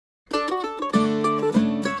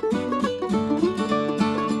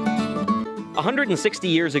160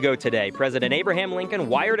 years ago today, President Abraham Lincoln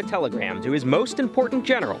wired a telegram to his most important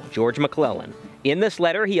general, George McClellan. In this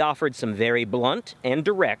letter, he offered some very blunt and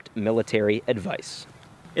direct military advice.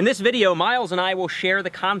 In this video, Miles and I will share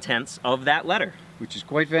the contents of that letter. Which is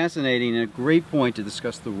quite fascinating and a great point to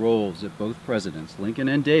discuss the roles that both presidents, Lincoln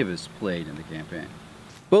and Davis, played in the campaign.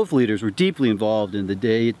 Both leaders were deeply involved in the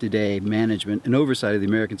day-to-day management and oversight of the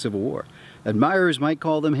American Civil War. Admirers might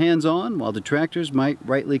call them hands-on, while detractors might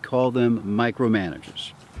rightly call them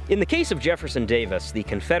micromanagers. In the case of Jefferson Davis, the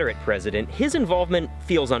Confederate president, his involvement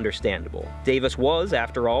feels understandable. Davis was,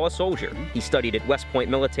 after all, a soldier. He studied at West Point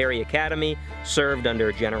Military Academy, served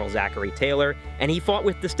under General Zachary Taylor, and he fought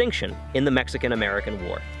with distinction in the Mexican-American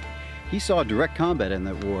War. He saw direct combat in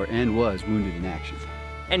that war and was wounded in action.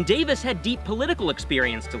 And Davis had deep political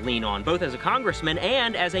experience to lean on, both as a congressman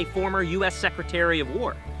and as a former U.S. Secretary of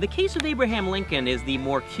War. The case of Abraham Lincoln is the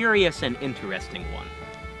more curious and interesting one.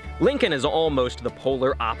 Lincoln is almost the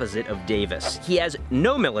polar opposite of Davis. He has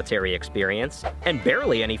no military experience and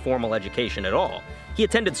barely any formal education at all. He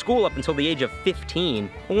attended school up until the age of 15,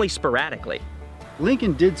 only sporadically.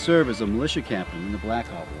 Lincoln did serve as a militia captain in the Black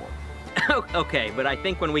Hawk War. Okay, but I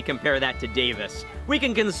think when we compare that to Davis, we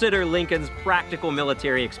can consider Lincoln's practical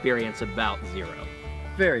military experience about zero.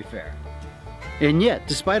 Very fair. And yet,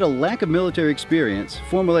 despite a lack of military experience,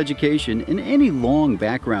 formal education, and any long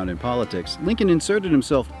background in politics, Lincoln inserted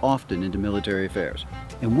himself often into military affairs.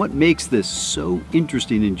 And what makes this so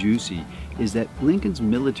interesting and juicy is that Lincoln's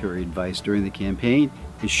military advice during the campaign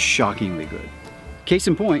is shockingly good. Case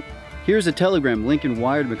in point, here's a telegram Lincoln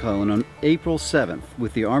wired McClellan on April 7th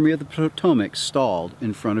with the Army of the Potomac stalled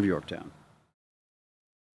in front of Yorktown.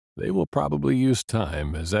 They will probably use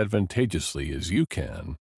time as advantageously as you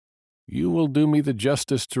can. You will do me the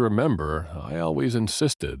justice to remember I always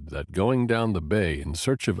insisted that going down the bay in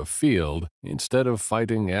search of a field, instead of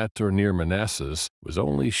fighting at or near Manassas, was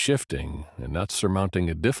only shifting and not surmounting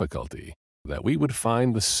a difficulty, that we would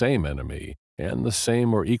find the same enemy and the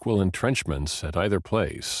same or equal entrenchments at either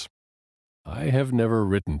place. I have never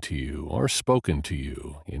written to you or spoken to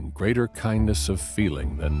you in greater kindness of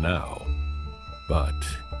feeling than now, but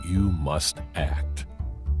you must act.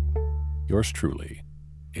 Yours truly,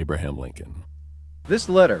 Abraham Lincoln. This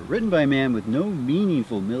letter, written by a man with no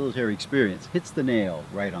meaningful military experience, hits the nail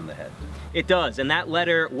right on the head. It does, and that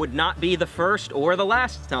letter would not be the first or the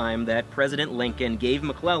last time that President Lincoln gave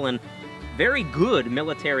McClellan very good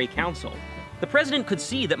military counsel. The president could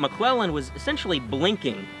see that McClellan was essentially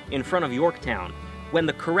blinking in front of Yorktown when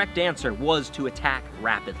the correct answer was to attack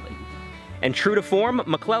rapidly. And true to form,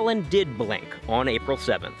 McClellan did blink on April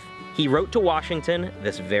 7th. He wrote to Washington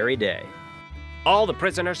this very day. All the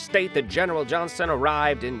prisoners state that General Johnston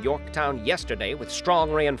arrived in Yorktown yesterday with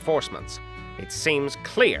strong reinforcements. It seems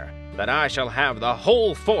clear that I shall have the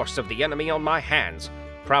whole force of the enemy on my hands,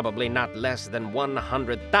 probably not less than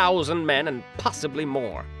 100,000 men and possibly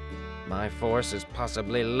more. My force is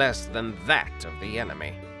possibly less than that of the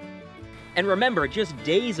enemy. And remember, just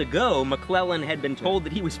days ago, McClellan had been told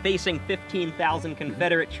that he was facing 15,000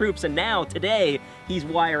 Confederate troops, and now, today, he's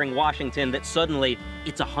wiring Washington that suddenly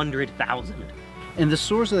it's 100,000. And the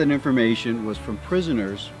source of that information was from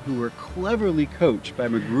prisoners who were cleverly coached by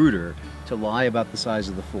Magruder to lie about the size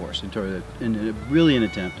of the force in a brilliant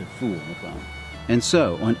attempt to fool McClellan. And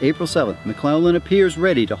so, on April 7th, McClellan appears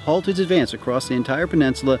ready to halt his advance across the entire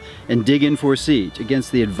peninsula and dig in for a siege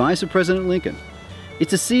against the advice of President Lincoln.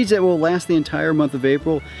 It's a siege that will last the entire month of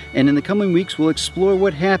April, and in the coming weeks we'll explore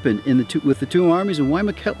what happened with the two armies and why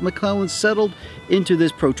McClellan settled into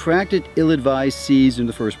this protracted, ill-advised siege in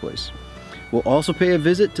the first place. We'll also pay a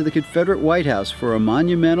visit to the Confederate White House for a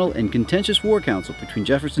monumental and contentious war council between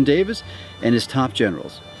Jefferson Davis and his top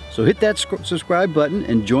generals. So hit that subscribe button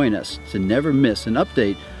and join us to never miss an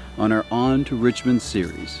update on our On to Richmond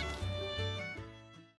series.